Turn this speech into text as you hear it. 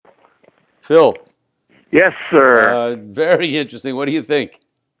Phil, Yes, sir. very interesting. What do you think?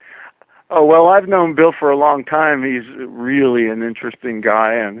 Oh, well, I've known Bill for a long time. He's really an interesting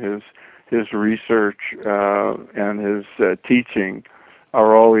guy, and his research and his teaching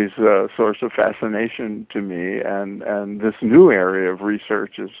are always a source of fascination to me. And this new area of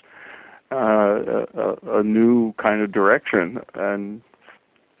research is a new kind of direction, and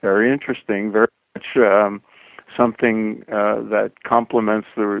very interesting. Very much something that complements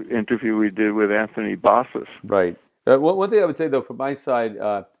the interview we did with Anthony Bossis. Right. One thing I would say, though, from my side,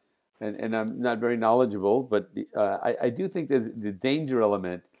 and I'm not very knowledgeable, but I do think that the danger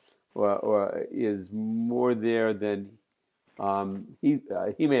element or is more there than he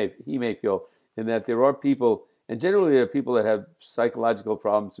may feel, in that there are people, and generally there are people that have psychological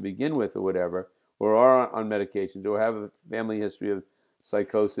problems to begin with, or whatever, or are on medications, or have a family history of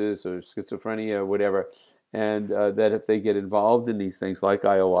psychosis or schizophrenia or whatever, and that if they get involved in these things like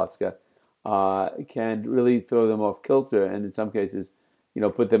ayahuasca, can really throw them off kilter, and in some cases,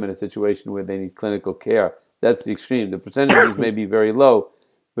 put them in a situation where they need clinical care. That's the extreme. The percentages may be very low,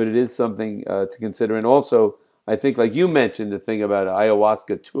 but it is something to consider. And also, I think, like you mentioned, the thing about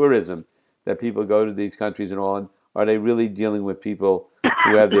ayahuasca tourism, that people go to these countries and all, and are they really dealing with people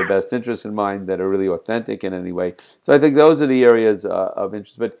who have their best interests in mind, that are really authentic in any way? So I think those are the areas of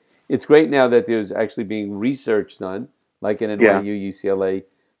interest. But it's great now that there's actually being research done, like in Yeah, NYU, UCLA,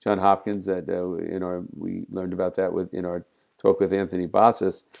 John Hopkins. That we learned about that in our talk with Anthony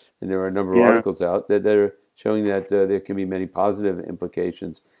Bossis, and there are a number of yeah, articles out that are showing that there can be many positive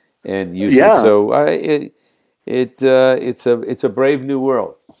implications and uses. yeah. So it's a brave new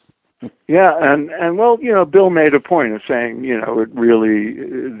world. Yeah, and well, Bill made a point of saying, it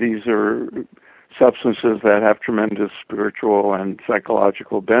really these are substances that have tremendous spiritual and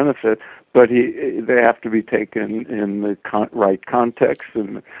psychological benefit, but they have to be taken in the right context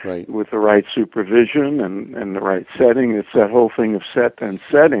and Right. with the right supervision and the right setting. It's that whole thing of set and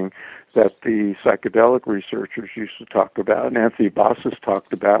setting that the psychedelic researchers used to talk about, and Anthony Bossis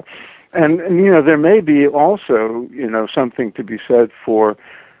talked about, and there may be also something to be said for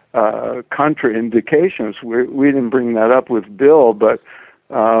contraindications. We didn't bring that up with Bill, but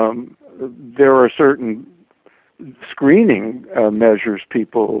there are certain screening measures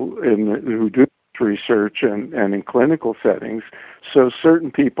who do research and in clinical settings. So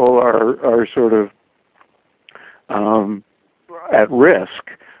certain people are sort of at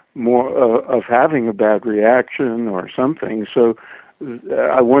risk more of having a bad reaction or something. So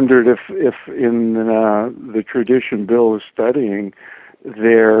I wondered if in the tradition Bill is studying,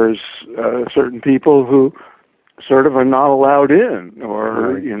 there's certain people who sort of are not allowed in,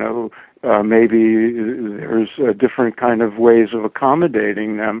 or Right. maybe there's different kind of ways of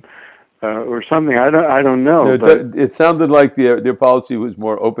accommodating them, or something. I don't know, No, but it sounded like their policy was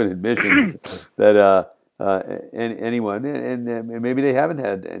more open admissions, that anyone, and maybe they haven't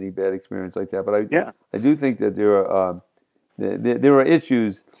had any bad experience like that. But yeah, I do think that there are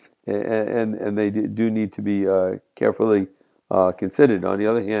issues, and they do need to be carefully considered. On the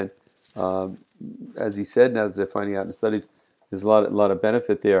other hand, um, as he said, now as they're finding out in the studies, there's a lot of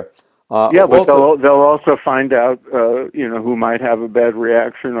benefit there. yeah, but Also, they'll also find out, who might have a bad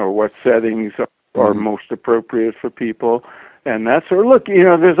reaction or what settings are mhm, most appropriate for people. And that's, or look,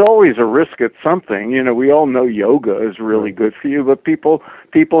 there's always a risk at something. We all know yoga is really right, good for you, but people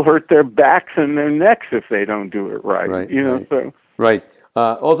hurt their backs and their necks if they don't do it right. right, right, So right.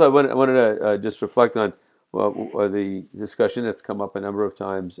 Also, I wanted to just reflect on, well, the discussion that's come up a number of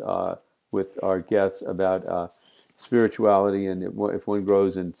times with our guests about spirituality, and if one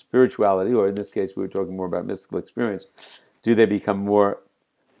grows in spirituality, or in this case, we were talking more about mystical experience, do they become more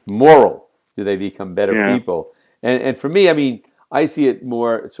moral? Do they become better yeah, people? And for me, I mean, I see it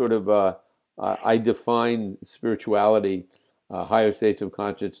more sort of. I define spirituality, higher states of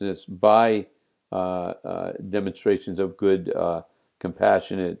consciousness, by demonstrations of good,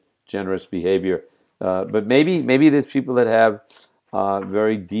 compassionate, generous behavior. But maybe there's people that have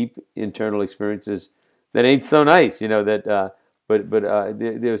very deep internal experiences that ain't so nice. That. But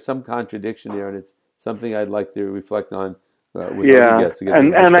there's some contradiction there, and it's something I'd like to reflect on with other yeah, guests to get their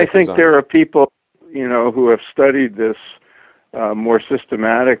and I perspectives think on it. there are people, who have studied this more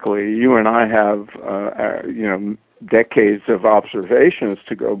systematically. You and I have, decades of observations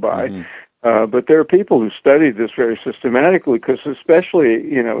to go by. Hmm. But there are people who studied this very systematically because,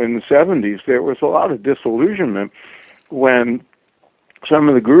 especially, in the 70s, there was a lot of disillusionment when some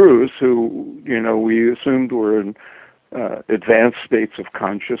of the gurus who, we assumed were in advanced states of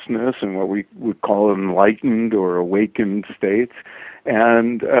consciousness and what we would call enlightened or awakened states.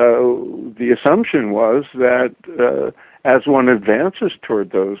 And the assumption was that as one advances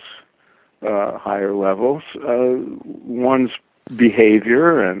toward those higher levels, one's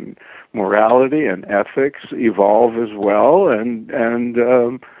behavior and morality and ethics evolve as well, and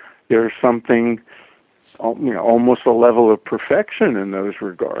there's something, almost a level of perfection in those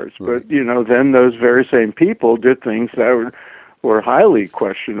regards. Right. But then those very same people did things that were highly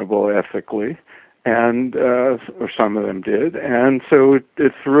questionable ethically, and or some of them did, and so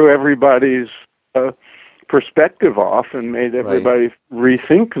it threw everybody's perspective off and made everybody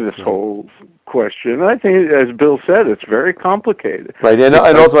rethink this whole question. I think, as Bill said, it's very complicated. Right, and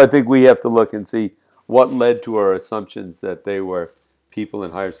also I think we have to look and see what led to our assumptions that they were people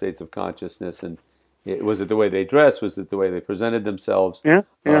in higher states of consciousness, and was it the way they dressed? Was it the way they presented themselves? Yeah,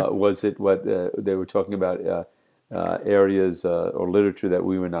 yeah. Was it what they were talking about, areas or literature that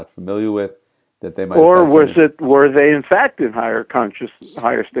we were not familiar with, that they might have Or had were they in fact in higher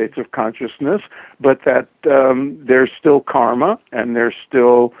states of consciousness, but that there's still karma and there's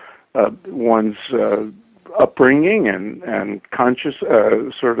still one's upbringing and conscious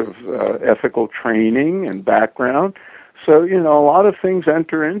sort of ethical training and background. So a lot of things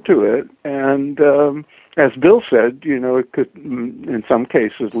enter into it, and as Bill said, it could, in some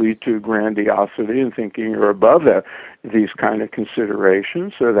cases, lead to grandiosity and thinking you're above these kind of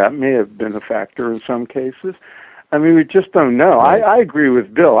considerations. So that may have been a factor in some cases. I mean, we just don't know. Right. I agree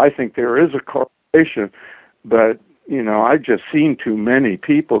with Bill. I think there is a correlation, but I've just seen too many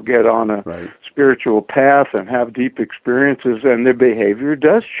people get on a spiritual path and have deep experiences, and their behavior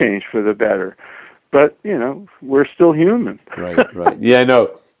does change for the better. But we're still human. Right. Yeah,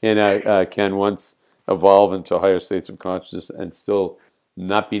 no. And can once evolve into higher states of consciousness and still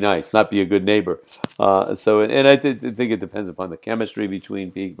not be nice, not be a good neighbor. And I think it depends upon the chemistry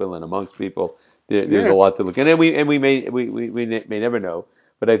between people and amongst people. There's a lot to look at, and we may never know.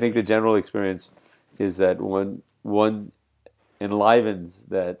 But I think the general experience is that one enlivens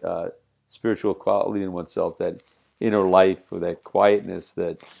that spiritual quality in oneself, that inner life, or that quietness,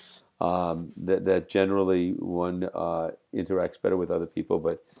 that generally one interacts better with other people.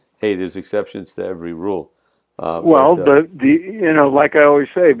 But hey, there's exceptions to every rule. But like I always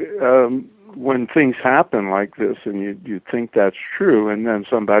say, when things happen like this, and you think that's true, and then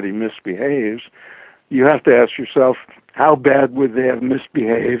somebody misbehaves, you have to ask yourself, how bad would they have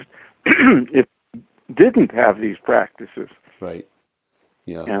misbehaved if they didn't have these practices? Right.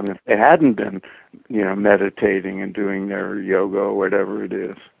 Yeah. And if they hadn't been, meditating and doing their yoga or whatever it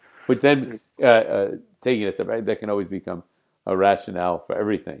is. But then taking it to that can always become a rationale for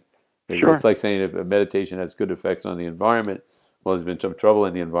everything. Sure. It's like saying if meditation has good effects on the environment, well, there's been some trouble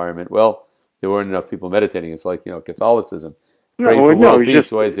in the environment. Well, there weren't enough people meditating. It's like Catholicism. Pray for world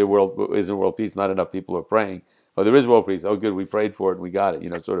peace. Why isn't world peace? Not enough people are praying. Oh, there is world peace. Oh, good. We prayed for it and we got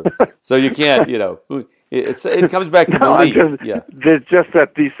it. Sort of. So you can't. It comes back to belief. It's just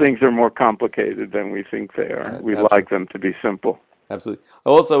that these things are more complicated than we think they are. We like them to be simple. Absolutely. I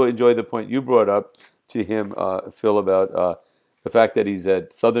also enjoyed the point you brought up to him, Phil, about the fact that he's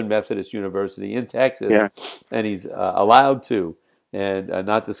at Southern Methodist University in Texas, and he's allowed to and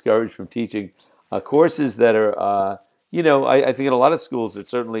not discouraged from teaching courses that are, I think in a lot of schools, it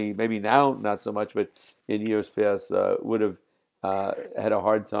certainly, maybe now not so much, but in years past, would have had a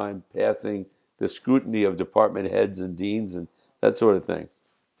hard time passing the scrutiny of department heads and deans and that sort of thing.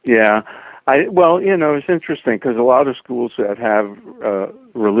 Yeah. It's interesting because a lot of schools that have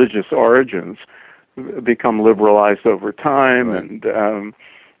religious origins become liberalized over time, and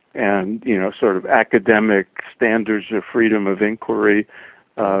sort of academic standards of freedom of inquiry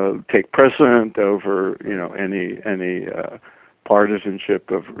take precedent over any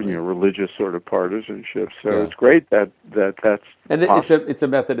partisanship of religious sort of partisanship. So it's great that that's and it's a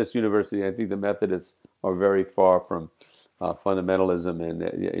Methodist university. I think the Methodists are very far from fundamentalism, and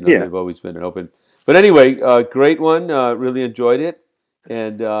they've always been an open. But anyway, great one. Really enjoyed it,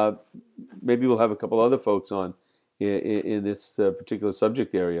 and maybe we'll have a couple other folks on in this particular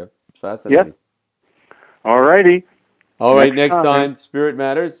subject area. Fascinating. Yep. All righty. All right. Next time, Spirit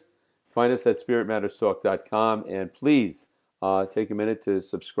Matters. Find us at spiritmatterstalk.com, and please take a minute to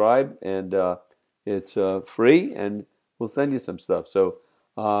subscribe. And it's free, and we'll send you some stuff. So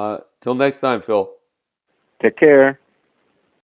till next time, Phil. Take care.